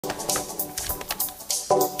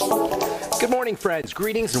Good morning, friends.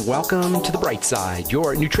 Greetings and welcome to The Bright Side,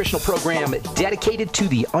 your nutritional program dedicated to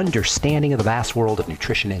the understanding of the vast world of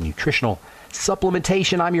nutrition and nutritional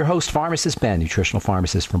supplementation. I'm your host, Pharmacist Ben, nutritional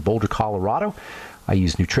pharmacist from Boulder, Colorado. I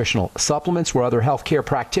use nutritional supplements where other healthcare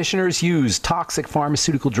practitioners use toxic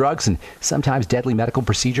pharmaceutical drugs and sometimes deadly medical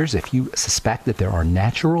procedures. If you suspect that there are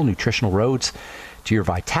natural nutritional roads to your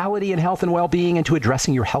vitality and health and well-being and to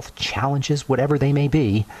addressing your health challenges, whatever they may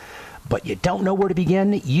be, but you don't know where to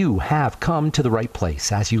begin, you have come to the right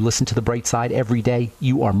place. As you listen to The Bright Side every day,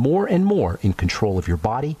 you are more and more in control of your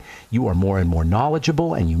body. You are more and more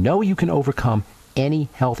knowledgeable, and you know you can overcome any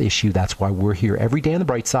health issue. That's why we're here every day on The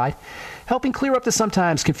Bright Side, helping clear up the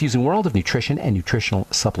sometimes confusing world of nutrition and nutritional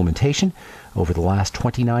supplementation. Over the last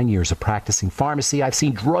 29 years of practicing pharmacy, I've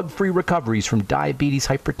seen drug-free recoveries from diabetes,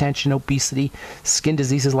 hypertension, obesity, skin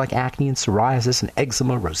diseases like acne and psoriasis and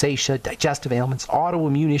eczema, rosacea, digestive ailments,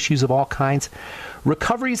 autoimmune issues of all kinds.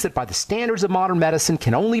 Recoveries that by the standards of modern medicine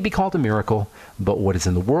can only be called a miracle, but what is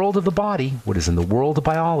in the world of the body, what is in the world of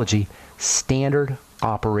biology, standard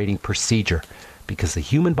operating procedure. Because the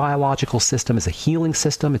human biological system is a healing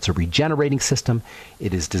system, it's a regenerating system.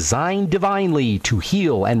 It is designed divinely to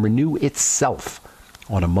heal and renew itself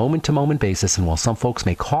on a moment-to-moment basis. And while some folks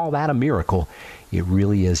may call that a miracle, it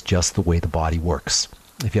really is just the way the body works.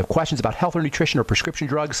 If you have questions about health or nutrition or prescription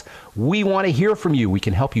drugs, we want to hear from you. We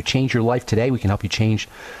can help you change your life today. We can help you change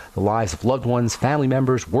the lives of loved ones, family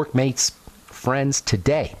members, workmates, friends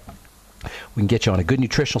today. We can get you on a good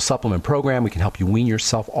nutritional supplement program. We can help you wean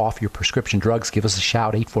yourself off your prescription drugs. Give us a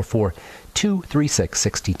shout.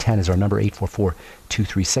 844-236-6010 is our number.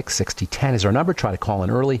 844-236-6010 is our number. Try to call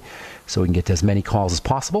in early so we can get to as many calls as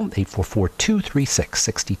possible.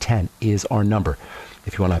 844-236-6010 is our number.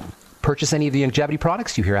 If you want to purchase any of the longevity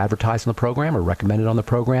products you hear advertised on the program or recommended on the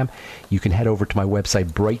program, you can head over to my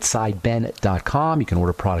website, brightsideben.com. You can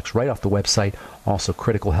order products right off the website. Also,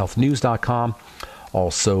 criticalhealthnews.com.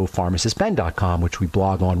 Also, pharmacistben.com, which we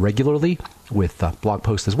blog on regularly with blog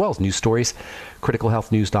posts as well as news stories.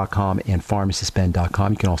 Criticalhealthnews.com and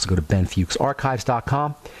pharmacistben.com. You can also go to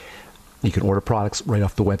benfuchsarchives.com. You can order products right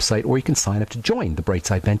off the website, or you can sign up to join the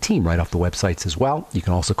Brightside Ben team right off the websites as well. You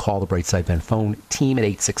can also call the Brightside Ben phone team at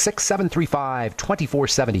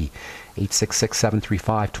 866-735-2470.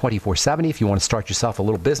 866-735-2470 if you want to start yourself a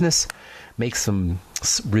little business, make some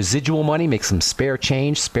residual money, make some spare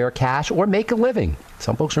change, spare cash, or make a living.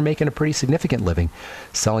 Some folks are making a pretty significant living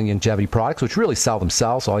selling longevity products, which really sell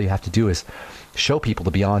themselves. All you have to do is show people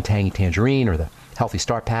the Beyond Tangy Tangerine or the Healthy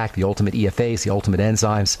Start Pack, the Ultimate EFAs, the Ultimate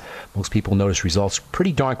Enzymes. Most people notice results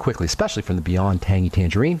pretty darn quickly, especially from the Beyond Tangy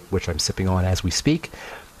Tangerine, which I'm sipping on as we speak.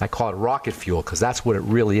 I call it rocket fuel because that's what it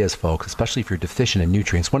really is, folks, especially if you're deficient in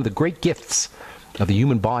nutrients. One of the great gifts of the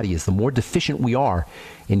human body is the more deficient we are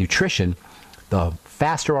in nutrition, the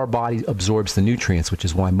faster our body absorbs the nutrients, which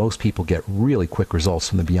is why most people get really quick results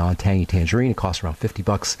from the Beyond Tangy Tangerine. It costs around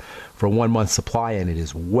 $50 for a 1 month supply, and it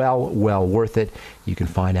is well worth it. You can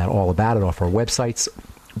find out all about it off our websites,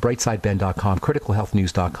 brightsideben.com,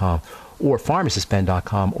 criticalhealthnews.com, or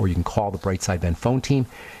pharmacistben.com, or you can call the Brightside Ben phone team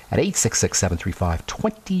at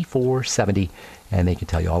 866-735-2470, and they can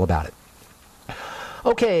tell you all about it.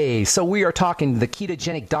 Okay, so we are talking the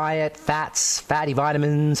ketogenic diet, fats, fatty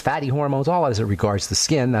vitamins, fatty hormones, all as it regards the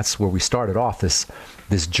skin. That's where we started off this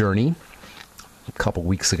journey a couple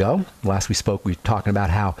weeks ago. Last we spoke, we were talking about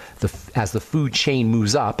how as the food chain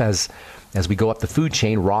moves up, as we go up the food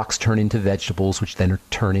chain, rocks turn into vegetables, which then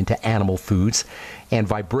turn into animal foods, and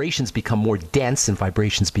vibrations become more dense and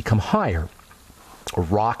vibrations become higher. A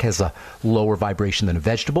rock has a lower vibration than a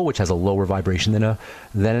vegetable, which has a lower vibration than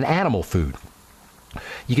an animal food.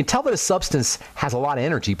 You can tell that a substance has a lot of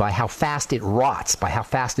energy by how fast it rots, by how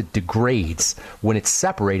fast it degrades when it's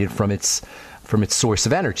separated from its source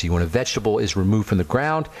of energy. When a vegetable is removed from the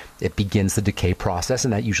ground, it begins the decay process,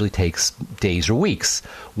 and that usually takes days or weeks.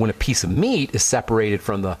 When a piece of meat is separated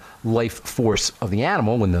from the life force of the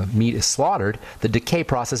animal, when the meat is slaughtered, the decay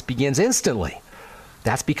process begins instantly.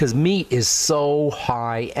 That's because meat is so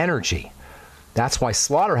high energy. That's why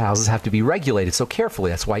slaughterhouses have to be regulated so carefully.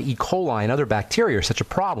 That's why E. coli and other bacteria are such a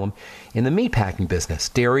problem in the meatpacking business.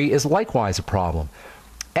 Dairy is likewise a problem.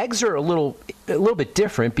 Eggs are a little bit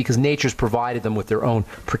different because nature's provided them with their own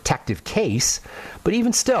protective case. But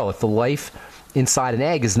even still, if the life inside an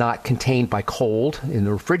egg is not contained by cold in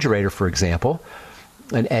the refrigerator, for example,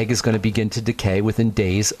 an egg is going to begin to decay within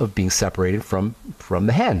days of being separated from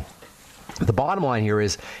the hen. The bottom line here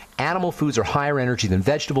is animal foods are higher energy than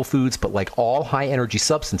vegetable foods, but like all high energy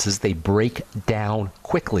substances, they break down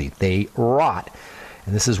quickly. They rot.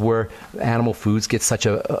 And this is where animal foods get such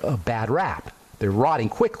a bad rap. They're rotting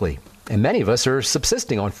quickly. And many of us are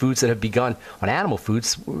subsisting on foods that have begun, on animal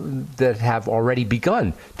foods that have already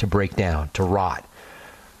begun to break down, to rot.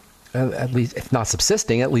 At least, if not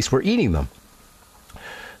subsisting, at least we're eating them.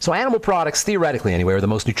 So animal products, theoretically anyway, are the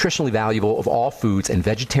most nutritionally valuable of all foods, and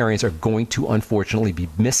vegetarians are going to unfortunately be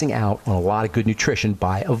missing out on a lot of good nutrition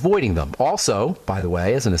by avoiding them. Also, by the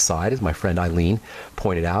way, as an aside, as my friend Eileen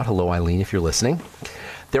pointed out, hello Eileen if you're listening,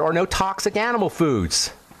 there are no toxic animal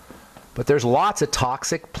foods, but there's lots of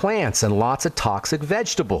toxic plants and lots of toxic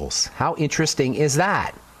vegetables. How interesting is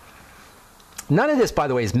that? None of this, by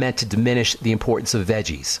the way, is meant to diminish the importance of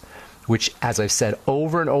veggies, which, as I've said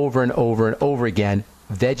over and over and over and over again,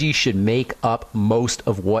 veggies should make up most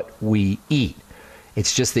of what we eat.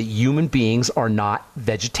 It's just that human beings are not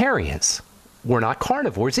vegetarians. We're not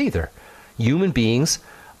carnivores either. Human beings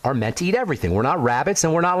are meant to eat everything. We're not rabbits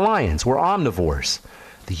and we're not lions. We're omnivores.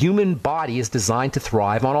 The human body is designed to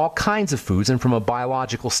thrive on all kinds of foods, and from a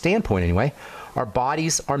biological standpoint anyway, our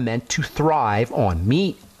bodies are meant to thrive on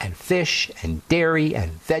meat and fish and dairy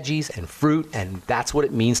and veggies and fruit, and that's what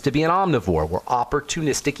it means to be an omnivore. We're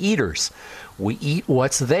opportunistic eaters. We eat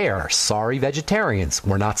what's there. Sorry, vegetarians.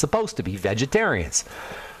 We're not supposed to be vegetarians.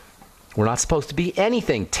 We're not supposed to be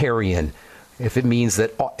anything-tarian if it means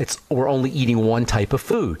that we're only eating one type of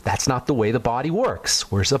food. That's not the way the body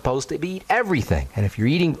works. We're supposed to eat everything. And if you're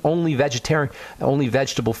eating only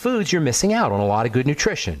vegetable foods, you're missing out on a lot of good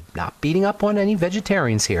nutrition. Not beating up on any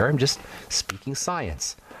vegetarians here. I'm just speaking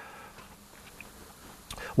science.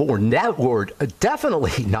 What we're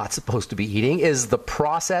definitely not supposed to be eating is the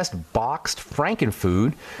processed, boxed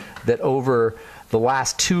frankenfood that over the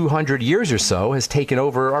last 200 years or so has taken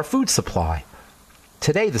over our food supply.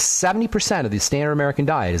 Today, the 70% of the standard American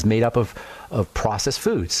diet is made up of processed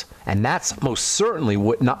foods, and that's most certainly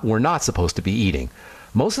what we're not supposed to be eating.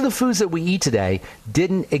 Most of the foods that we eat today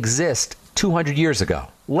didn't exist 200 years ago,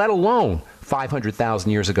 let alone 500,000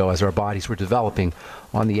 years ago as our bodies were developing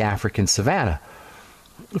on the African savanna.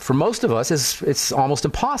 For most of us, it's almost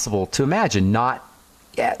impossible to imagine not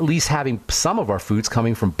at least having some of our foods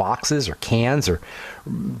coming from boxes or cans or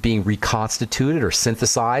being reconstituted or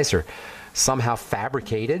synthesized or somehow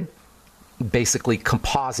fabricated, basically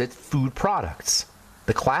composite food products.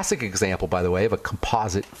 The classic example, by the way, of a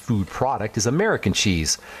composite food product is American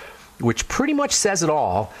cheese, which pretty much says it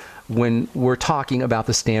all when we're talking about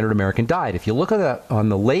the standard American diet. If you look on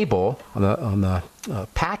the label, on the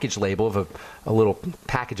package label of a little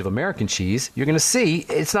package of American cheese, you're going to see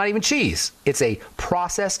it's not even cheese. It's a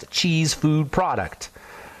processed cheese food product,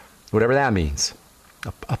 whatever that means.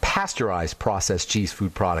 A pasteurized processed cheese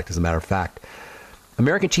food product, as a matter of fact.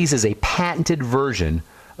 American cheese is a patented version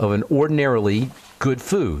of an ordinarily good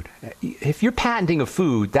food. If you're patenting a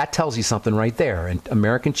food, that tells you something right there. And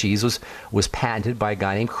American cheese was patented by a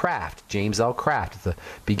guy named Kraft, James L. Kraft, at the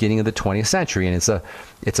beginning of the 20th century. And it's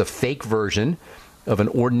a fake version of an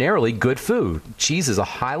ordinarily good food. Cheese is a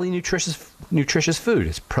highly nutritious food.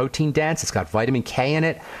 It's protein dense. It's got vitamin K in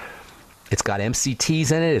it. It's got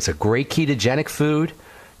MCTs in it. It's a great ketogenic food.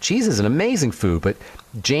 Cheese is an amazing food, but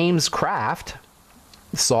James Kraft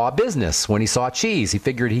saw a business when he saw cheese. He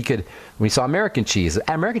figured he could, when he saw American cheese.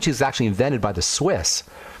 American cheese was actually invented by the Swiss,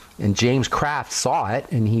 and James Kraft saw it,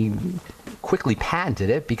 and he quickly patented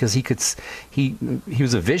it because he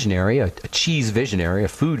was a visionary, a cheese visionary, a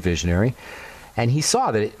food visionary, and he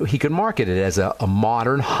saw that he could market it as a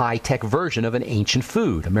modern, high-tech version of an ancient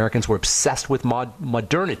food. Americans were obsessed with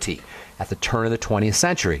modernity at the turn of the 20th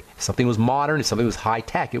century. If something was modern, if something was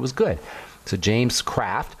high-tech, it was good. So James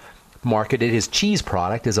Kraft marketed his cheese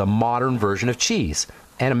product as a modern version of cheese.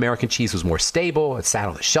 And American cheese was more stable. It sat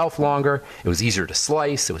on the shelf longer. It was easier to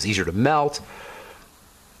slice. It was easier to melt.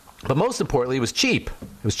 But most importantly, it was cheap.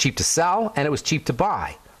 It was cheap to sell, and it was cheap to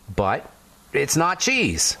buy. But it's not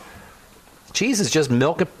cheese. Cheese is just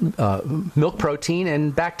milk protein,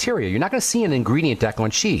 and bacteria. You're not going to see an ingredient deck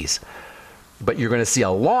on cheese, but you're going to see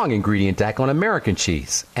a long ingredient deck on American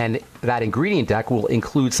cheese. And that ingredient deck will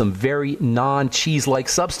include some very non-cheese-like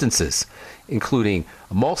substances, including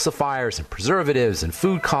emulsifiers and preservatives and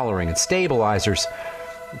food coloring and stabilizers,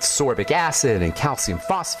 sorbic acid and calcium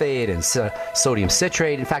phosphate and sodium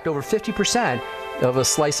citrate. In fact, over 50% of a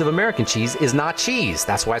slice of American cheese is not cheese.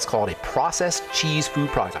 That's why it's called a processed cheese food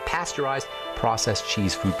product, a pasteurized processed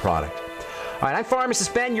cheese food product. All right, I'm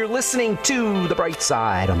Pharmacist Ben. You're listening to The Bright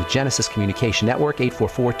Side on the Genesis Communication Network.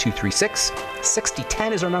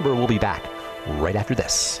 844-236-6010 is our number. We'll be back right after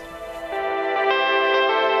this.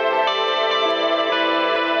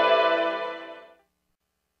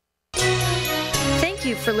 Thank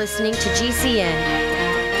you for listening to GCN.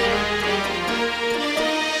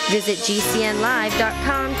 Visit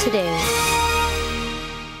GCNlive.com today.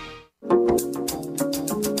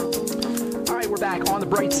 back on the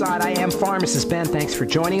bright side. I am Pharmacist Ben. Thanks for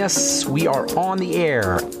joining us. We are on the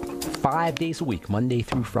air 5 days a week, Monday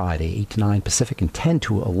through Friday, 8 to 9 Pacific and 10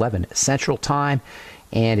 to 11 Central Time.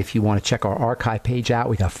 And if you want to check our archive page out,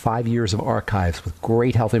 we got 5 years of archives with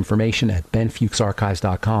great health information at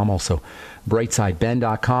benfuchsarchives.com, also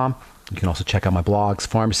brightsideben.com. You can also check out my blogs,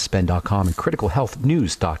 pharmacistben.com and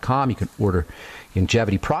criticalhealthnews.com. You can order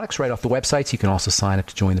longevity products right off the websites. You can also sign up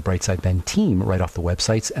to join the Brightside Ben team right off the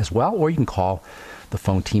websites as well, or you can call the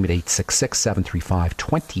phone team at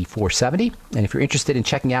 866-735-2470. And if you're interested in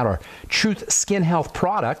checking out our Truth Skin Health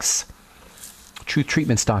products,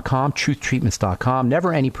 truthtreatments.com,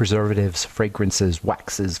 never any preservatives, fragrances,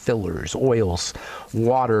 waxes, fillers, oils,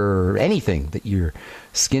 water, anything that your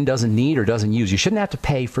skin doesn't need or doesn't use. You shouldn't have to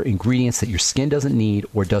pay for ingredients that your skin doesn't need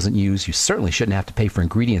or doesn't use. You certainly shouldn't have to pay for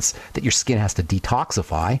ingredients that your skin has to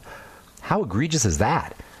detoxify. How egregious is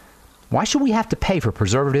that? Why should we have to pay for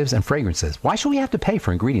preservatives and fragrances? Why should we have to pay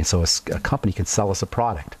for ingredients so a company can sell us a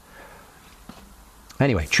product?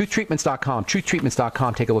 Anyway, truthtreatments.com,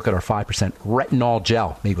 truthtreatments.com. Take a look at our 5% retinol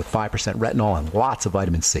gel made with 5% retinol and lots of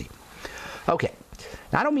vitamin C. Okay,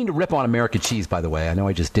 now I don't mean to rip on American cheese, by the way. I know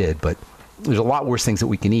I just did, but there's a lot worse things that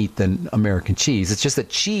we can eat than American cheese. It's just that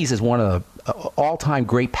cheese is one of the all-time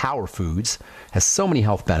great power foods, has so many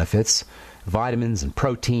health benefits, vitamins and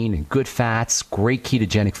protein and good fats, great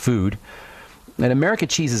ketogenic food. And American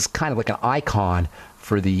cheese is kind of like an icon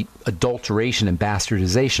for the adulteration and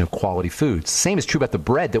bastardization of quality foods. Same is true about the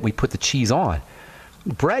bread that we put the cheese on.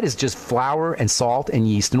 Bread is just flour and salt and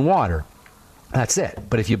yeast and water. That's it.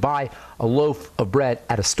 But if you buy a loaf of bread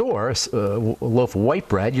at a store, a loaf of white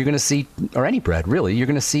bread, you're going to see, or any bread really, you're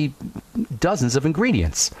going to see dozens of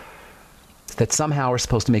ingredients that somehow are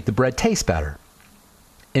supposed to make the bread taste better.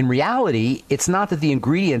 In reality, it's not that the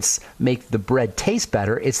ingredients make the bread taste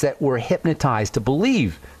better, it's that we're hypnotized to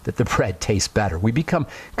believe that the bread tastes better. We become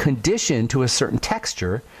conditioned to a certain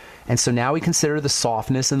texture, and so now we consider the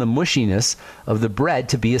softness and the mushiness of the bread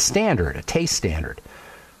to be a standard, a taste standard.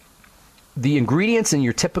 The ingredients in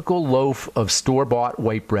your typical loaf of store-bought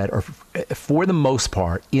white bread are, for the most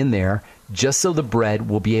part, in there just so the bread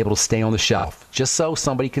will be able to stay on the shelf, just so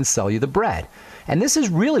somebody can sell you the bread. And this is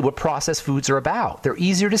really what processed foods are about. They're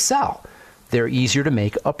easier to sell. They're easier to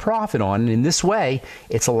make a profit on. And in this way,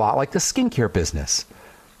 it's a lot like the skincare business.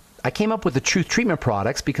 I came up with the Truth Treatment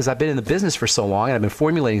products because I've been in the business for so long and I've been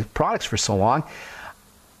formulating products for so long.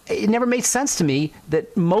 It never made sense to me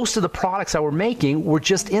that most of the products I were making were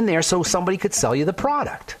just in there so somebody could sell you the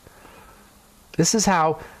product. This is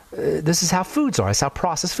how foods are. That's how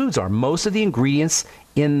processed foods are. Most of the ingredients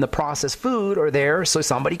in the processed food are there so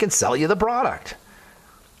somebody can sell you the product.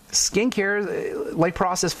 Skincare, like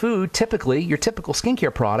processed food, typically, your typical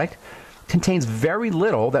skincare product contains very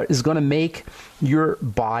little that is going to make your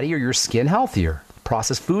body or your skin healthier.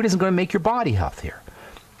 Processed food isn't going to make your body healthier.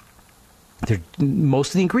 Most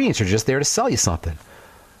of the ingredients are just there to sell you something.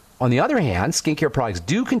 On the other hand, skincare products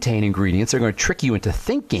do contain ingredients that are going to trick you into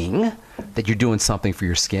thinking that you're doing something for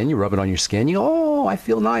your skin. You rub it on your skin, you go, oh, I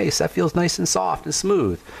feel nice. That feels nice and soft and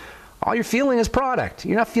smooth. All you're feeling is product.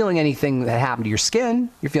 You're not feeling anything that happened to your skin.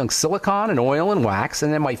 You're feeling silicone and oil and wax,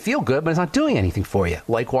 and it might feel good, but it's not doing anything for you.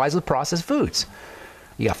 Likewise with processed foods.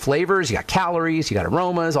 You got flavors, you got calories, you got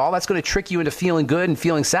aromas. All that's going to trick you into feeling good and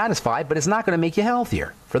feeling satisfied, but it's not going to make you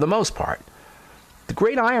healthier for the most part. The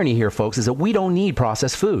great irony here, folks, is that we don't need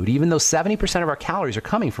processed food. Even though 70% of our calories are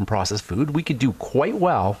coming from processed food, we could do quite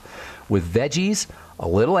well with veggies, a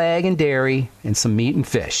little egg and dairy, and some meat and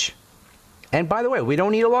fish. And by the way, we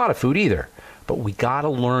don't need a lot of food either, but we got to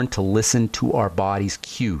learn to listen to our body's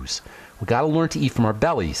cues. We got to learn to eat from our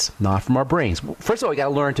bellies, not from our brains. First of all, we got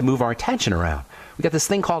to learn to move our attention around. We got this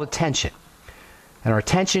thing called attention. And our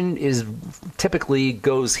attention is typically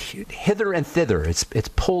goes hither and thither. It's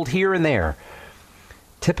pulled here and there.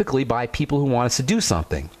 Typically by people who want us to do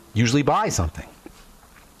something, usually buy something.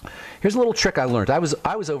 Here's a little trick I learned. I was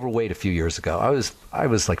overweight a few years ago. I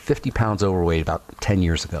was like 50 pounds overweight about 10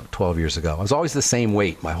 years ago, 12 years ago. I was always the same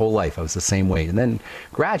weight. My whole life I was the same weight. And then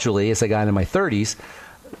gradually, as I got into my 30s,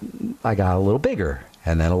 I got a little bigger,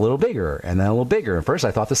 and then a little bigger, and then a little bigger. And first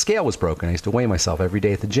I thought the scale was broken. I used to weigh myself every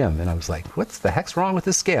day at the gym. And I was like, what's the heck's wrong with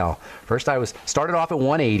this scale? First started off at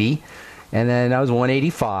 180, and then I was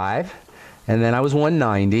 185. And then I was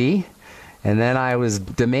 190, and then I was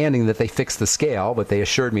demanding that they fix the scale, but they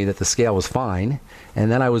assured me that the scale was fine.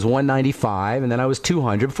 And then I was 195, and then I was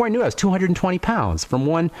 200. Before I knew it, I was 220 pounds. From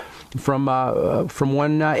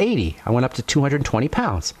 180, I went up to 220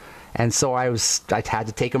 pounds. And so I had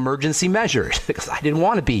to take emergency measures because I didn't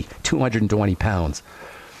want to be 220 pounds.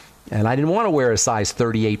 And I didn't want to wear a size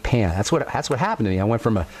 38 pant. That's what happened to me. I went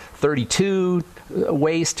from a 32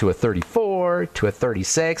 waist to a 34 to a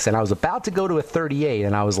 36, and I was about to go to a 38,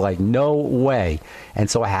 and I was like, no way. And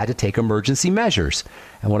so I had to take emergency measures.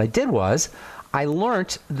 And what I did was I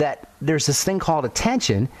learned that there's this thing called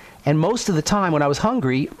attention, and most of the time when I was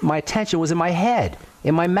hungry, my attention was in my head,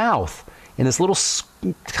 in my mouth, in this little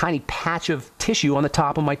tiny patch of tissue on the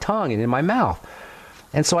top of my tongue and in my mouth.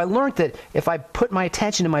 And so I learned that if I put my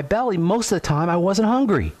attention in my belly, most of the time I wasn't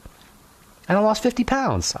hungry. And I lost 50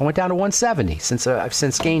 pounds. I went down to 170. I've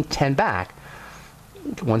since gained 10 back.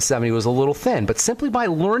 170 was a little thin. But simply by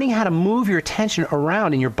learning how to move your attention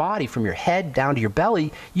around in your body from your head down to your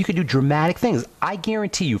belly, you can do dramatic things. I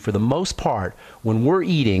guarantee you, for the most part, when we're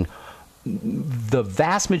eating, the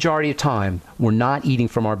vast majority of time, we're not eating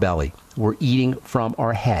from our belly. We're eating from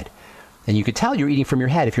our head. And you can tell you're eating from your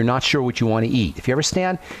head if you're not sure what you want to eat. If you ever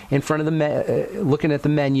stand in front of looking at the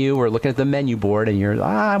menu or looking at the menu board and you're,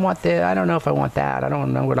 I want this, I don't know if I want that, I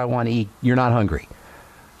don't know what I want to eat, you're not hungry.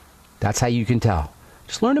 That's how you can tell.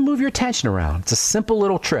 Just learn to move your attention around. It's a simple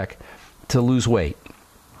little trick to lose weight.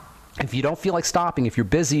 If you don't feel like stopping, if you're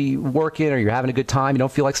busy working or you're having a good time, you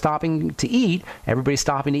don't feel like stopping to eat, everybody's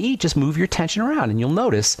stopping to eat, just move your attention around. And you'll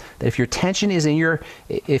notice that if your attention is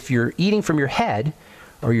if you're eating from your head,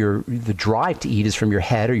 or the drive to eat is from your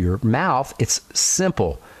head or your mouth, it's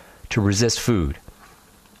simple to resist food.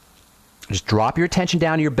 Just drop your attention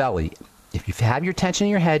down to your belly. If you have your attention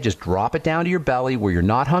in your head, just drop it down to your belly where you're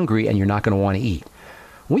not hungry and you're not going to want to eat.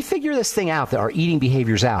 When we figure this thing out, that our eating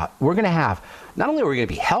behaviors out, we're going to have, not only are we going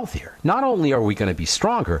to be healthier, not only are we going to be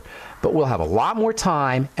stronger, but we'll have a lot more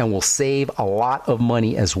time and we'll save a lot of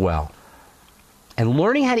money as well. And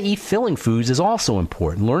learning how to eat filling foods is also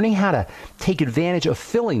important. Learning how to take advantage of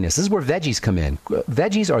fillingness. This is where veggies come in.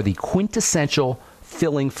 Veggies are the quintessential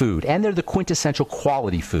filling food, and they're the quintessential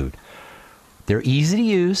quality food. They're easy to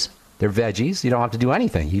use. They're veggies. You don't have to do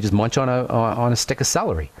anything. You just munch on a stick of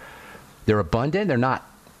celery. They're abundant. They're not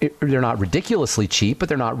ridiculously cheap, but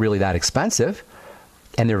they're not really that expensive.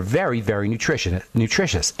 And they're very, very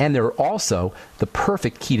nutritious. And they're also the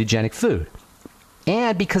perfect ketogenic food.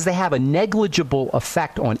 And because they have a negligible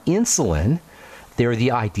effect on insulin, they're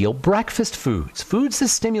the ideal breakfast foods. Foods that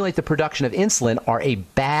stimulate the production of insulin are a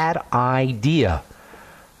bad idea.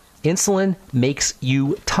 Insulin makes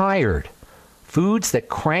you tired. Foods that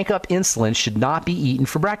crank up insulin should not be eaten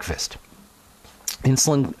for breakfast.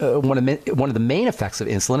 Insulin, one of the main effects of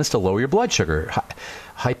insulin is to lower your blood sugar.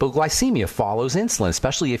 Hypoglycemia follows insulin,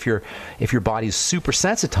 especially if your body is super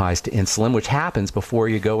sensitized to insulin, which happens before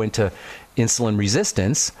you go into insulin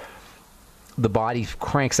resistance. The body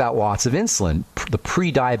cranks out lots of insulin. The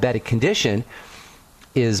pre-diabetic condition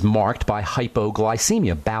is marked by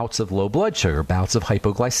hypoglycemia, bouts of low blood sugar, bouts of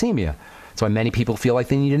hypoglycemia. That's why many people feel like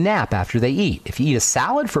they need a nap after they eat. If you eat a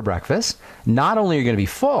salad for breakfast, not only are you going to be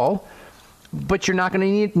full, but you're not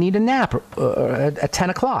going to need a nap at 10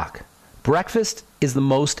 o'clock. Breakfast is the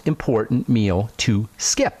most important meal to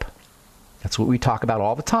skip. That's what we talk about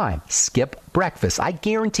all the time. Skip breakfast. I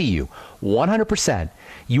guarantee you, 100%,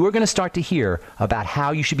 you are going to start to hear about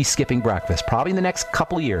how you should be skipping breakfast, probably in the next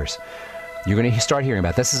couple of years. You're going to start hearing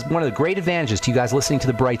about it. This is one of the great advantages to you guys listening to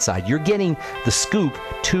The Bright Side. You're getting the scoop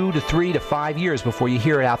 2 to 3 to 5 years before you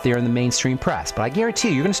hear it out there in the mainstream press. But I guarantee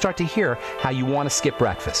you, you're going to start to hear how you want to skip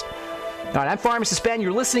breakfast. All right, I'm Pharmacist Ben.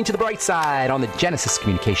 You're listening to The Bright Side on the Genesis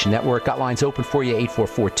Communication Network. Got lines open for you,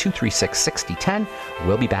 844-236-6010.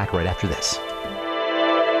 We'll be back right after this.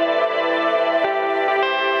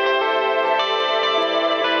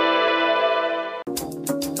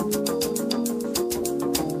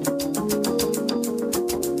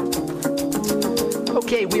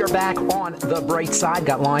 Okay, we are back on The Bright Side.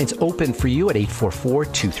 Got lines open for you at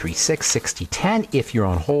 844-236-6010. If you're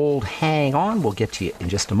on hold, hang on. We'll get to you in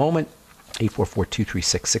just a moment.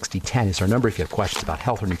 844-236-6010 is our number if you have questions about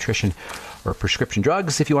health or nutrition or prescription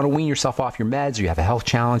drugs. If you want to wean yourself off your meds or you have a health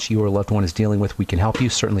challenge you or a loved one is dealing with, we can help you.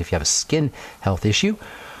 Certainly if you have a skin health issue,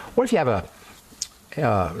 or if you have a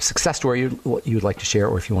success story you would like to share,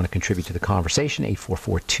 or if you want to contribute to the conversation,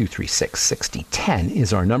 844-236-6010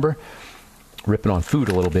 is our number. Ripping on food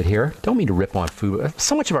a little bit here. Don't mean to rip on food.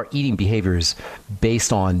 So much of our eating behavior is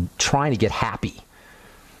based on trying to get happy.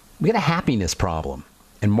 We got a happiness problem.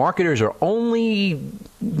 And marketers are only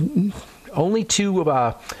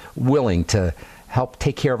too willing to help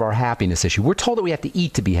take care of our happiness issue. We're told that we have to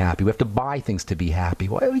eat to be happy. We have to buy things to be happy.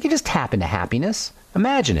 Well, we can just tap into happiness.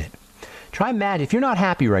 Imagine it. Try imagine. If you're not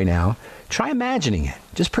happy right now, try imagining it.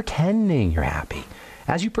 Just pretending you're happy.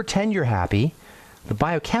 As you pretend you're happy, the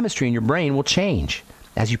biochemistry in your brain will change.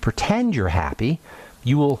 As you pretend you're happy,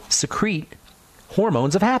 you will secrete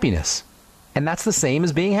hormones of happiness. And that's the same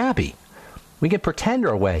as being happy. We can pretend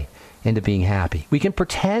our way into being happy. We can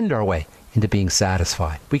pretend our way into being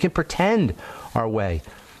satisfied. We can pretend our way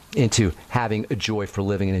into having a joy for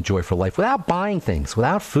living and a joy for life without buying things,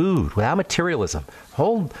 without food, without materialism.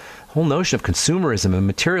 Whole notion of consumerism and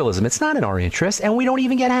materialism, it's not in our interest, and we don't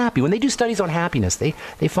even get happy. When they do studies on happiness, they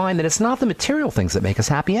find that it's not the material things that make us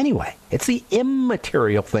happy anyway. It's the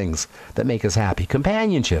immaterial things that make us happy.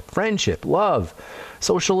 Companionship, friendship, love,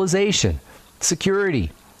 socialization,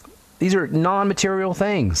 security. These are non-material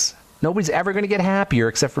things. Nobody's ever going to get happier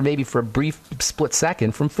except for maybe for a brief split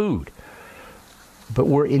second from food. But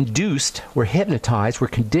we're induced, we're hypnotized, we're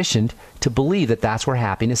conditioned to believe that that's where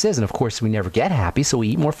happiness is. And of course, we never get happy, so we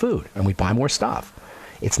eat more food and we buy more stuff.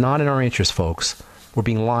 It's not in our interest, folks. We're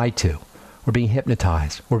being lied to. We're being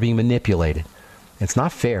hypnotized. We're being manipulated. It's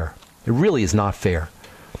not fair. It really is not fair.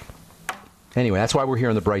 Anyway, that's why we're here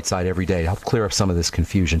on the bright side every day, to help clear up some of this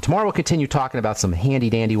confusion. Tomorrow we'll continue talking about some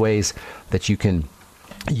handy-dandy ways that you can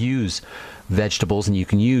use vegetables and you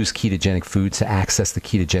can use ketogenic foods to access the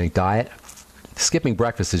ketogenic diet. Skipping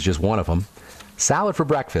breakfast is just one of them. Salad for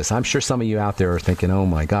breakfast. I'm sure some of you out there are thinking, oh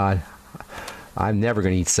my God, I'm never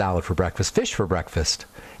going to eat salad for breakfast. Fish for breakfast.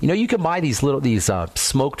 You know, you can buy these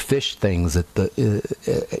smoked fish things at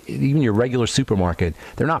even your regular supermarket.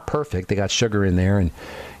 They're not perfect. They got sugar in there and,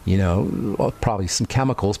 probably some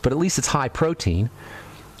chemicals, but at least it's high protein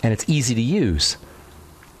and it's easy to use.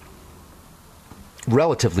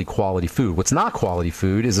 Relatively quality food. What's not quality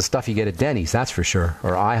food is the stuff you get at Denny's, that's for sure,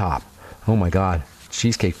 or IHOP. Oh, my God.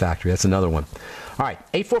 Cheesecake Factory. That's another one. All right.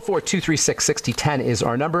 844-236-6010 is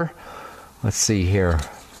our number. Let's see here.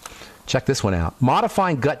 Check this one out.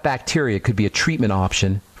 Modifying gut bacteria could be a treatment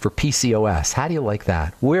option for PCOS. How do you like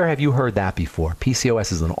that? Where have you heard that before?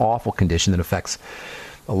 PCOS is an awful condition that affects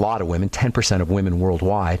a lot of women. 10% of women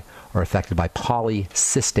worldwide are affected by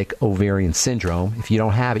polycystic ovarian syndrome. If you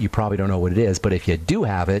don't have it, you probably don't know what it is. But if you do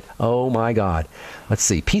have it, oh my God. Let's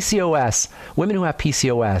see. PCOS, women who have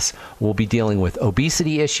PCOS will be dealing with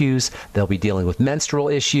obesity issues. They'll be dealing with menstrual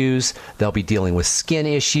issues. They'll be dealing with skin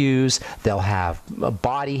issues. They'll have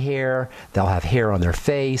body hair. They'll have hair on their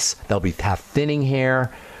face. They'll have thinning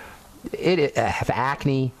hair. Have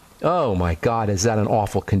acne. Oh my God, is that an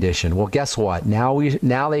awful condition? Well, guess what? Now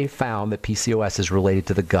they found that PCOS is related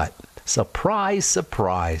to the gut. Surprise,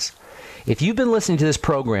 surprise. If you've been listening to this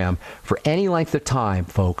program for any length of time,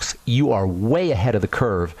 folks, you are way ahead of the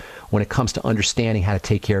curve when it comes to understanding how to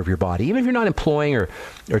take care of your body. Even if you're not employing or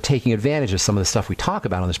taking advantage of some of the stuff we talk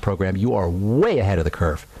about on this program, you are way ahead of the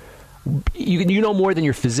curve. You know more than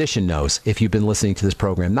your physician knows if you've been listening to this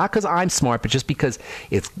program. Not because I'm smart, but just because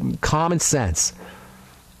it's common sense.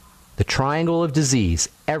 The triangle of disease,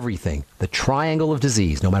 everything, the triangle of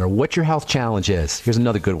disease, no matter what your health challenge is. Here's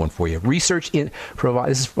another good one for you. This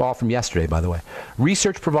is all from yesterday, by the way.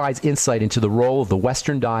 Research provides insight into the role of the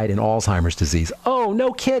Western diet in Alzheimer's disease. Oh,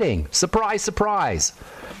 no kidding. Surprise, surprise.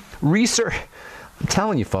 Research, I'm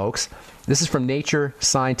telling you, folks, this is from Nature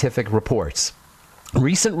Scientific Reports.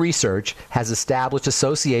 Recent research has established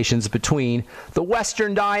associations between the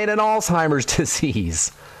Western diet and Alzheimer's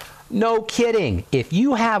disease. No kidding. If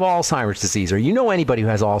you have Alzheimer's disease or you know anybody who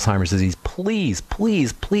has Alzheimer's disease, please,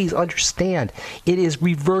 please, please understand it is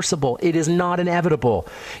reversible. It is not inevitable.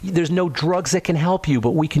 There's no drugs that can help you,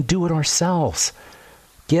 but we can do it ourselves.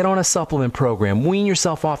 Get on a supplement program. Wean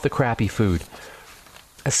yourself off the crappy food,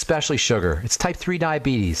 especially sugar. It's type 3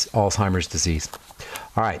 diabetes, Alzheimer's disease.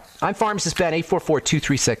 All right. I'm Pharmacist Ben.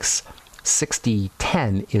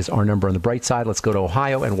 844-236-6010 is our number on the bright side. Let's go to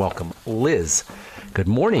Ohio and welcome Liz. Good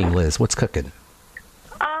morning, Liz. What's cooking?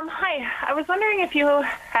 Hi. I was wondering if you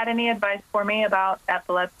had any advice for me about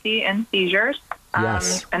epilepsy and seizures.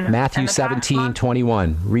 Yes. Matthew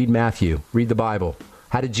 17:21. Read Matthew. Read the Bible.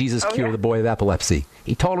 How did Jesus cure the boy of epilepsy?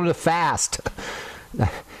 He told him to fast.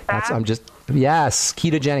 Yes,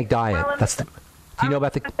 ketogenic diet. Well, do you know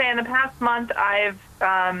about the? In the past month, I've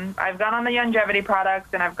gone on the longevity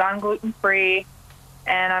products and I've gone gluten-free.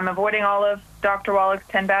 And I'm avoiding all of Dr. Wallach's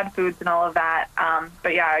 10 bad foods and all of that.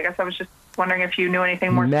 But yeah, I guess I was just wondering if you knew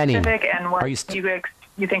anything more specific and what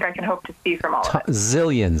you think I can hope to see from all of it.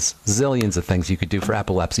 Zillions of things you could do for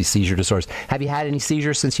epilepsy, seizure disorders. Have you had any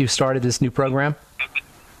seizures since you started this new program?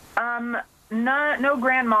 No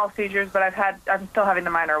grand mal seizures, but I'm still having the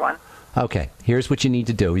minor one. Okay, here's what you need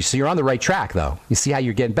to do. So you're on the right track, though. You see how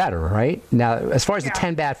you're getting better, right? Now, as far as the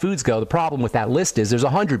 10 bad foods go, the problem with that list is there's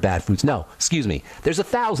 100 bad foods. No, excuse me. There's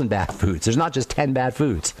 1,000 bad foods. There's not just 10 bad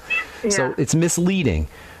foods. Yeah. So it's misleading.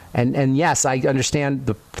 And yes, I understand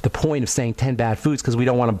the point of saying 10 bad foods because we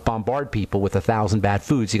don't want to bombard people with 1,000 bad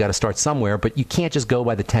foods. You got to start somewhere, but you can't just go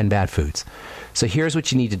by the 10 bad foods. So here's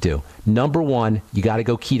what you need to do. Number one, you got to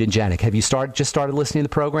go ketogenic. Have you just started listening to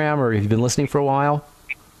the program, or have you been listening for a while?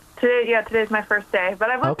 Today's my first day, but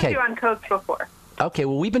I've listened to you on Coach before. Okay,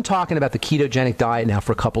 well, we've been talking about the ketogenic diet now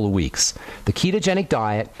for a couple of weeks. The ketogenic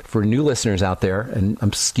diet, for new listeners out there, and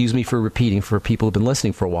excuse me for repeating for people who've been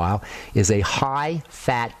listening for a while, is a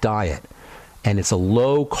high-fat diet. And it's a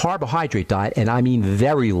low-carbohydrate diet, and I mean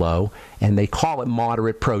very low, and they call it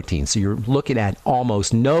moderate protein. So you're looking at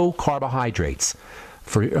almost no carbohydrates.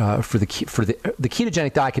 For the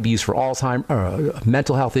ketogenic diet can be used for Alzheimer's,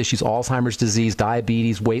 mental health issues, Alzheimer's disease,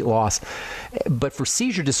 diabetes, weight loss. But for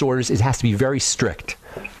seizure disorders, it has to be very strict.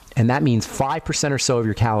 And that means 5% or so of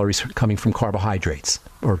your calories coming from carbohydrates,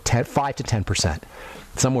 or 5 to 10%,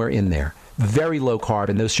 somewhere in there. Very low carb,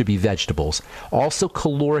 and those should be vegetables. Also,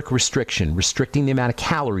 caloric restriction, restricting the amount of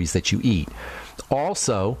calories that you eat.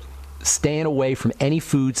 Also, staying away from any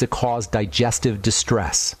foods that cause digestive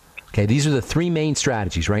distress. Okay, these are the three main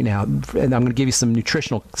strategies right now, and I'm going to give you some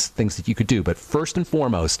nutritional things that you could do. But first and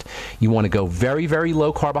foremost, you want to go very, very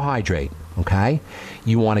low carbohydrate, okay?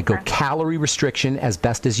 You want to go calorie restriction as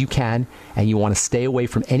best as you can, and you want to stay away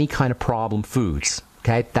from any kind of problem foods,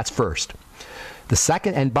 okay? That's first. The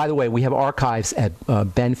second, and by the way, we have archives at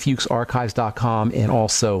benfuchsarchives.com and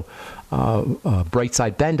also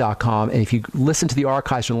brightsideben.com. And if you listen to the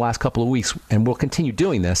archives from the last couple of weeks, and we'll continue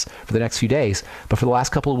doing this for the next few days, but for the last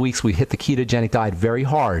couple of weeks, we hit the ketogenic diet very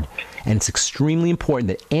hard. And it's extremely important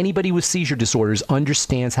that anybody with seizure disorders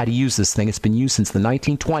understands how to use this thing. It's been used since the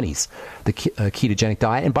 1920s, the ketogenic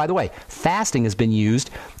diet. And by the way, fasting has been used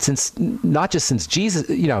since, not just since Jesus,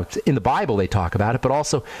 in the Bible they talk about it, but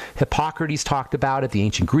also Hippocrates talked about it. The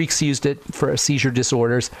ancient Greeks used it for seizure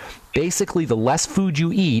disorders. Basically, the less food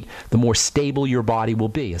you eat, the more stable your body will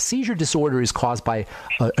be. A seizure disorder is caused by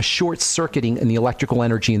a short-circuiting in the electrical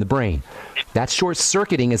energy in the brain. That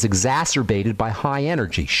short-circuiting is exacerbated by high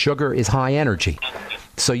energy. Sugar is high energy.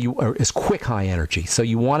 Is quick high energy. So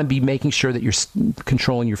you want to be making sure that you're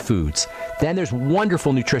controlling your foods. Then there's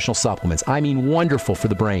wonderful nutritional supplements. I mean wonderful for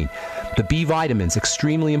the brain. The B vitamins,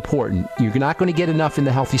 extremely important. You're not going to get enough in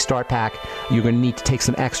the Healthy Start Pack. You're going to need to take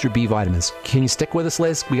some extra B vitamins. Can you stick with us,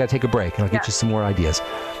 Liz? We got to take a break, and I'll get you some more ideas.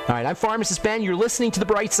 All right, I'm Pharmacist Ben. You're listening to The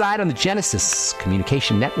Bright Side on the Genesis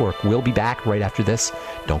Communication Network. We'll be back right after this.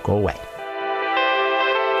 Don't go away.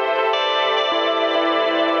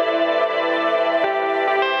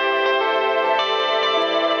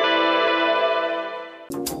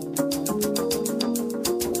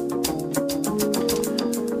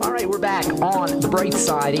 Back on The Bright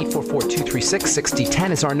Side. 844-236-6010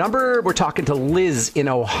 is our number. We're talking to Liz in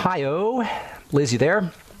Ohio. Liz, you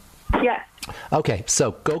there? Yes. Okay,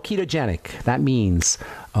 so go ketogenic. That means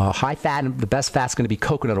high fat, and the best fat's going to be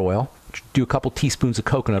coconut oil. Do a couple teaspoons of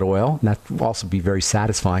coconut oil, and that will also be very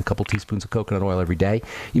satisfying, a couple teaspoons of coconut oil every day.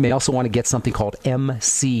 You may also want to get something called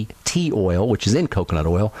MCT oil, which is in coconut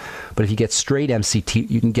oil. But if you get straight MCT,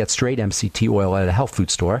 you can get straight MCT oil at a health food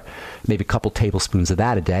store, maybe a couple tablespoons of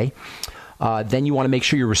that a day. Then you want to make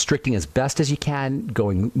sure you're restricting as best as you can,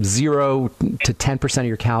 going 0 to 10% of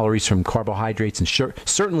your calories from carbohydrates and sugar.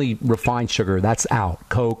 Certainly refined sugar, that's out.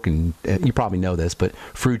 Coke, and you probably know this, but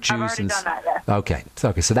fruit juice. I've already done that, yes. Okay,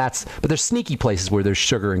 so that's, but there's sneaky places where there's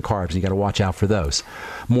sugar and carbs, and you got to watch out for those.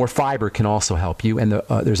 More fiber can also help you, and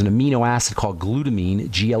there's an amino acid called glutamine,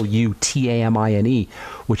 Glutamine,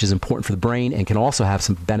 which is important for the brain and can also have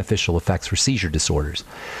some beneficial effects for seizure disorders.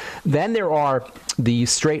 Then there are the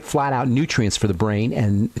straight, flat-out nutrients for the brain,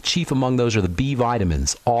 and chief among those are the B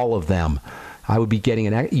vitamins, all of them. I would be getting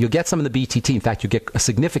you'll get some in the BTT. In fact, you'll get a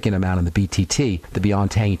significant amount in the BTT, the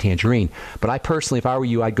Beyond Tangy Tangerine. But I personally, if I were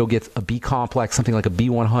you, I'd go get a B complex, something like a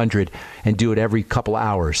B100, and do it every couple of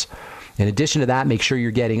hours. In addition to that, make sure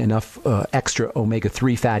you're getting enough extra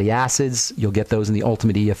omega-3 fatty acids. You'll get those in the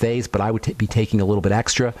Ultimate EFAs, but I would be taking a little bit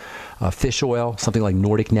extra. Fish oil, something like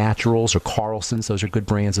Nordic Naturals or Carlson's. Those are good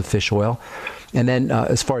brands of fish oil. And then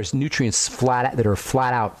as far as nutrients that are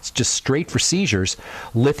flat out, just straight for seizures,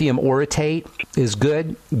 lithium orotate is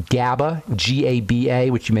good. GABA, G-A-B-A,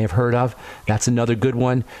 which you may have heard of. That's another good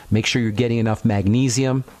one. Make sure you're getting enough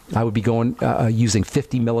magnesium. I would be using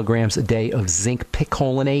 50 milligrams a day of zinc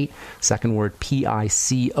picolinate. Second word,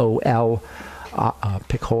 P-I-C-O-L.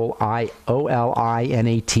 Picolinate,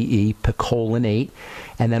 picolinate,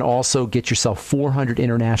 and then also get yourself 400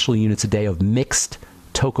 international units a day of mixed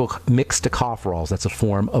tocopherols. That's a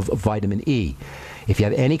form of vitamin E. If you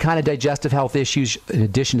have any kind of digestive health issues, in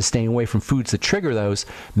addition to staying away from foods that trigger those,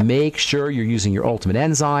 make sure you're using your Ultimate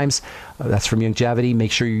Enzymes. That's from Longevity.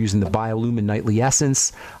 Make sure you're using the Biolumin Nightly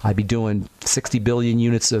Essence. I'd be doing 60 billion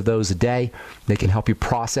units of those a day. They can help you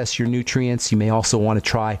process your nutrients. You may also want to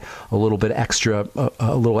try a little extra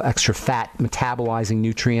fat metabolizing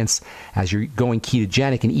nutrients. As you're going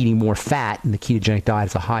ketogenic and eating more fat, and the ketogenic diet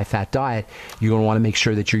is a high-fat diet, you're going to want to make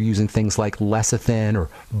sure that you're using things like lecithin or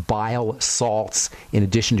bile salts in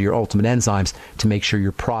addition to your Ultimate Enzymes to make sure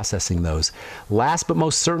you're processing those. Last but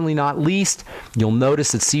most certainly not least, you'll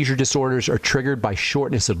notice that seizure disorders are triggered by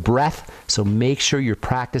shortness of breath, so make sure you're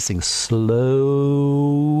practicing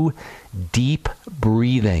slow, deep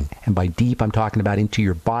breathing. And by deep, I'm talking about into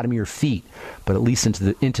your bottom of your feet, but at least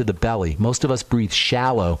into the belly. Most of us breathe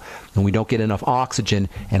shallow, and we don't get enough oxygen,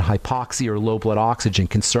 and hypoxia or low blood oxygen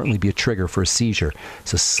can certainly be a trigger for a seizure.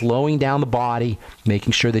 So slowing down the body,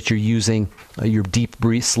 making sure that you're using your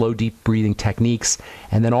slow, deep breathing techniques,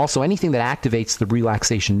 and then also anything that activates the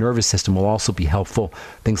relaxation nervous system will also be helpful.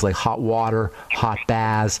 Things like hot water, hot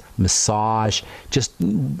baths, massage, just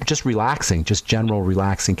relaxing, just general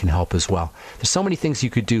relaxing can help as well. There's so many things you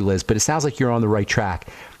could do, Liz, but it sounds like you're on the right track.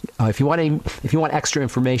 If you want extra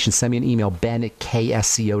information, send me an email,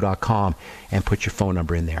 ben@ksco.com, and put your phone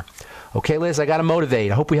number in there. Okay, Liz, I got to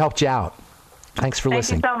motivate. I hope we helped you out. Thanks for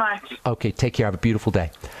listening. Thank you so much. Okay, take care. Have a beautiful day.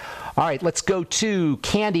 All right, let's go to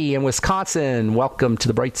Candy in Wisconsin. Welcome to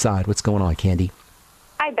the Bright Side. What's going on, Candy?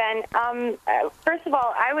 Hi, Ben. First of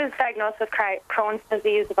all, I was diagnosed with Crohn's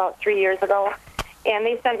disease about 3 years ago, and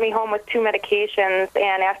they sent me home with 2 medications,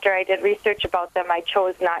 and after I did research about them, I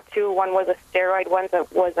chose not to. One was a steroid, one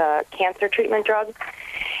was a cancer treatment drug,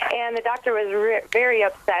 and the doctor was very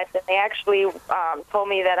upset, and they actually told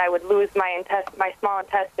me that I would lose my small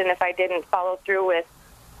intestine if I didn't follow through with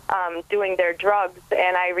doing their drugs,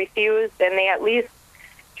 and I refused, and they at least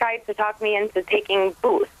tried to talk me into taking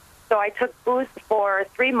Boost. So I took Boost for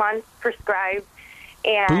 3 months prescribed.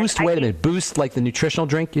 And Boost? Wait a minute. Boost, like the nutritional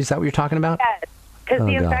drink? Is that what you're talking about? Yes, because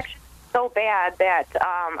the infection was so bad that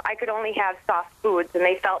I could only have soft foods, and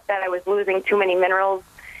they felt that I was losing too many minerals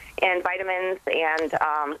and vitamins and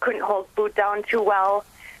couldn't hold food down too well.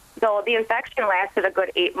 So the infection lasted a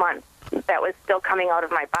good 8 months. That was still coming out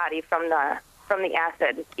of my body from the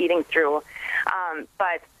acid eating through.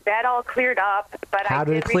 But that all cleared up. But how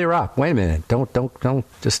did it clear up? Wait a minute. Don't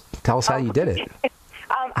just tell us how you did it.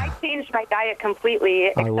 I changed my diet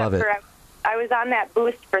completely. I love it. I was on that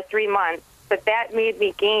Boost for 3 months, but that made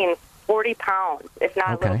me gain 40 pounds, if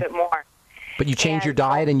not a little bit more. But you changed your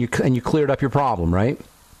diet and you cleared up your problem, right?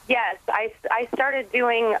 Yes. I started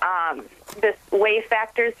doing this Whey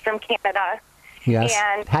Factors from Canada. Yes.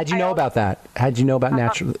 And how'd you know about that? How'd you know about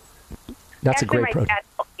natural? That's actually, a great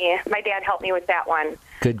protein. My dad helped me with that one.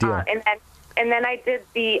 Good deal. And then I did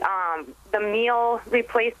the meal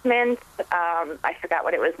replacement. I forgot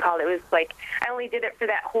what it was called. It was like I only did it for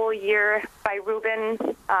that whole year by Rubin.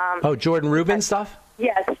 Jordan Rubin stuff?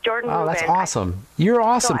 Yes, Jordan Rubin. Oh, that's awesome. You're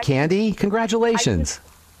awesome, Candy. Congratulations.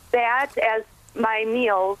 I did that as my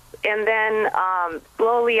meals, and then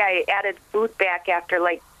slowly I added food back after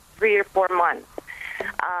like 3 or 4 months.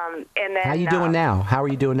 And then how are you doing now? How are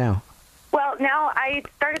you doing now? Well, now I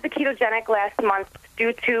started the ketogenic last month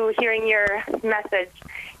due to hearing your message,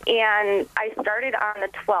 and I started on the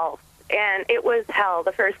 12th, and it was hell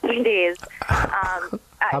the first 3 days.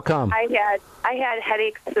 How come? I had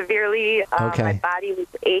headaches severely. Okay. My body was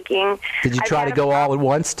aching. Did you try to go all at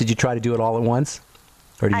once? Did you try to do it all at once?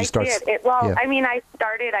 Or did you start? I did. I mean, I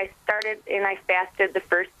started and I fasted the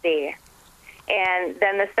first day. And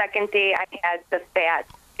then the second day I had the fat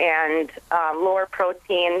and lower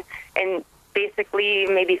protein and basically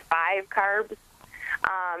maybe 5 carbs.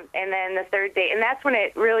 And then the third day, and that's when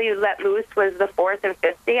it really let loose, was the 4th and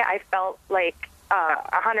 5th day. I felt like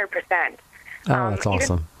 100%. Oh, that's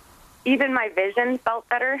awesome. Even my vision felt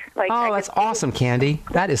better. That's awesome, Candy.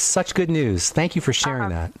 That is such good news. Thank you for sharing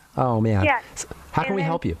that. Oh, man. Yeah. How can we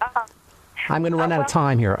help you? I'm going to run out of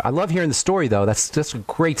time here. I love hearing the story, though. That's a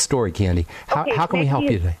great story, Candy. How can we help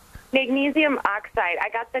you today? Magnesium oxide. I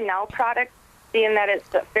got the Now product, seeing that it's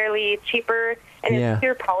fairly cheaper and it's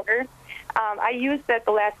pure powder. I used that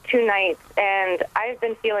the last 2 nights, and I've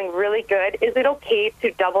been feeling really good. Is it okay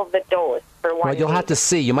to double the dose for 1 Well, you'll have to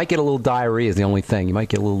see. You might get a little diarrhea is the only thing. You might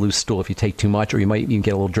get a little loose stool if you take too much, or you might even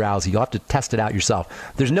get a little drowsy. You'll have to test it out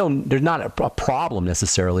yourself. There's not a problem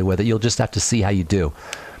necessarily with it. You'll just have to see how you do.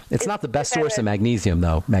 It's not the best source of magnesium,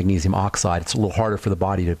 though, magnesium oxide. It's a little harder for the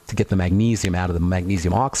body to get the magnesium out of the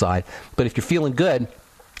magnesium oxide. But if you're feeling good,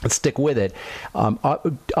 Let's stick with it.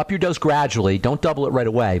 Up your dose gradually. Don't double it right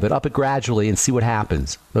away, but up it gradually and see what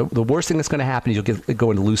happens. The worst thing that's going to happen is you'll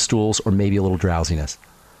go into loose stools or maybe a little drowsiness.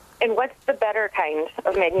 And what's the better kind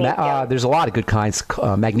of magnesium? There's a lot of good kinds.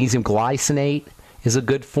 Magnesium glycinate is a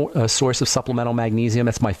good source of supplemental magnesium.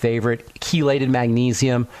 That's my favorite. Chelated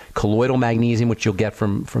magnesium, colloidal magnesium, which you'll get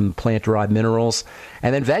from plant-derived minerals.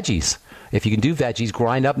 And then veggies. If you can do veggies,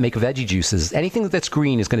 grind up, make veggie juices. Anything that's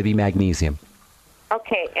green is going to be magnesium.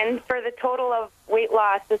 Okay, and for the total of weight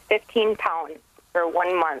loss is 15 pounds for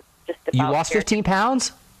 1 month. You lost 15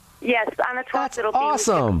 pounds? Yes, on the 12th it'll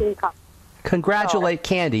awesome. be 15 pounds. Congratulate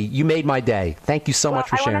Candy. You made my day. Thank you so much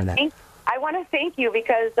for sharing that. I want to thank you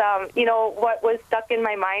because, what was stuck in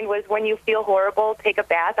my mind was when you feel horrible, take a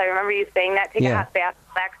bath. I remember you saying that, take a hot bath,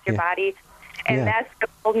 relax your body. And that's what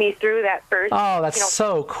pulled me through that first. Oh, that's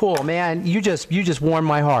so cool, man. You just warmed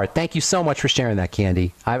my heart. Thank you so much for sharing that,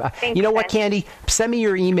 Candy. You know what, Candy? Send me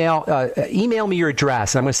your email. Email me your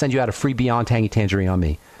address, and I'm going to send you out a free Beyond Tangy Tangerine on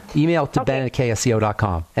me. Email to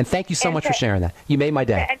ben@ksco.com. And thank you so much for sharing that. You made my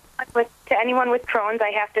day. To anyone with Crohn's,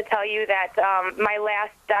 I have to tell you that my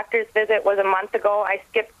last doctor's visit was a month ago. I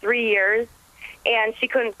skipped 3 years, and she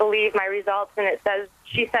couldn't believe my results. And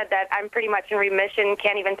she said that I'm pretty much in remission.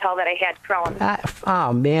 Can't even tell that I had Crohn's.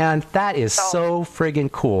 Oh man, that is so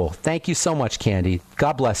friggin' cool. Thank you so much, Candy.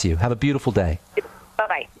 God bless you. Have a beautiful day.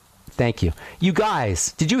 Bye-bye. Thank you. You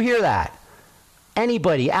guys, did you hear that?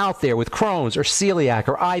 Anybody out there with Crohn's or celiac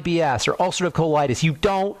or IBS or ulcerative colitis, you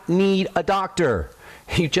don't need a doctor.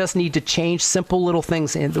 You just need to change simple little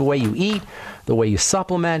things in the way you eat, the way you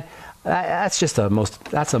supplement. That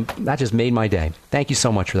just made my day. Thank you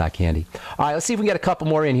so much for that, Candy. All right, let's see if we can get a couple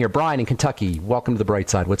more in here. Brian in Kentucky, welcome to the bright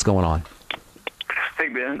side. What's going on? Hey,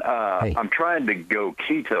 Ben. Hey. I'm trying to go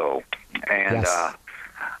keto, and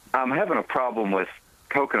I'm having a problem with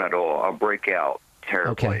coconut oil. I'll break out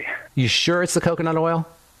terribly. Okay. You sure it's the coconut oil?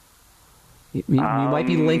 You might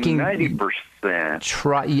be linking 90%.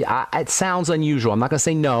 It sounds unusual. I'm not going to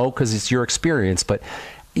say no because it's your experience, but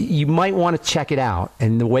you might want to check it out.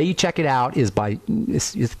 And the way you check it out is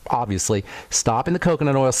is obviously stopping the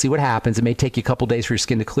coconut oil, see what happens. It may take you a couple days for your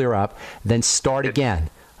skin to clear up, then start again.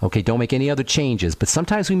 Okay, don't make any other changes. But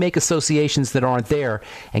sometimes we make associations that aren't there,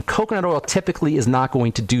 and coconut oil typically is not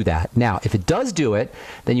going to do that. Now, if it does do it,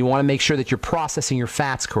 then you want to make sure that you're processing your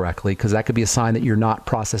fats correctly, because that could be a sign that you're not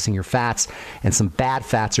processing your fats, and some bad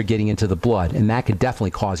fats are getting into the blood, and that could definitely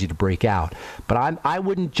cause you to break out. But I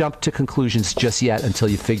wouldn't jump to conclusions just yet until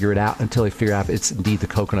you figure it out, if it's indeed the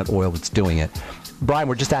coconut oil that's doing it. Brian,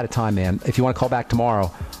 we're just out of time, man. If you want to call back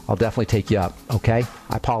tomorrow, I'll definitely take you up, okay?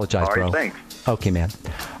 I apologize, bro. All right, thanks. Okay, man.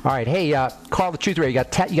 All right. Hey, Carl the Truth Raider,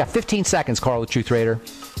 you got 15 seconds, Carl the Truth Raider.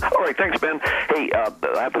 All right, thanks, Ben. Hey, I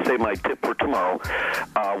have to say my tip for tomorrow.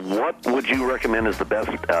 What would you recommend is the best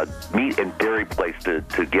meat and dairy place to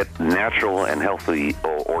get natural and healthy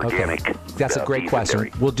organic? Okay. That's a great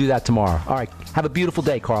question. We'll do that tomorrow. All right. Have a beautiful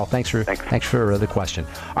day, Carl. Thanks for the question.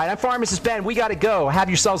 All right, I'm Pharmacist Ben. We got to go. Have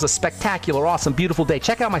yourselves a spectacular, awesome, beautiful day.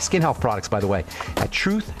 Check out my skin health products, by the way, at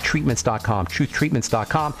truthtreatments.com,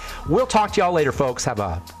 truthtreatments.com. We'll talk to y'all later, folks. Have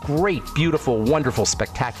a great, beautiful, wonderful,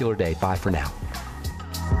 spectacular day. Bye for now.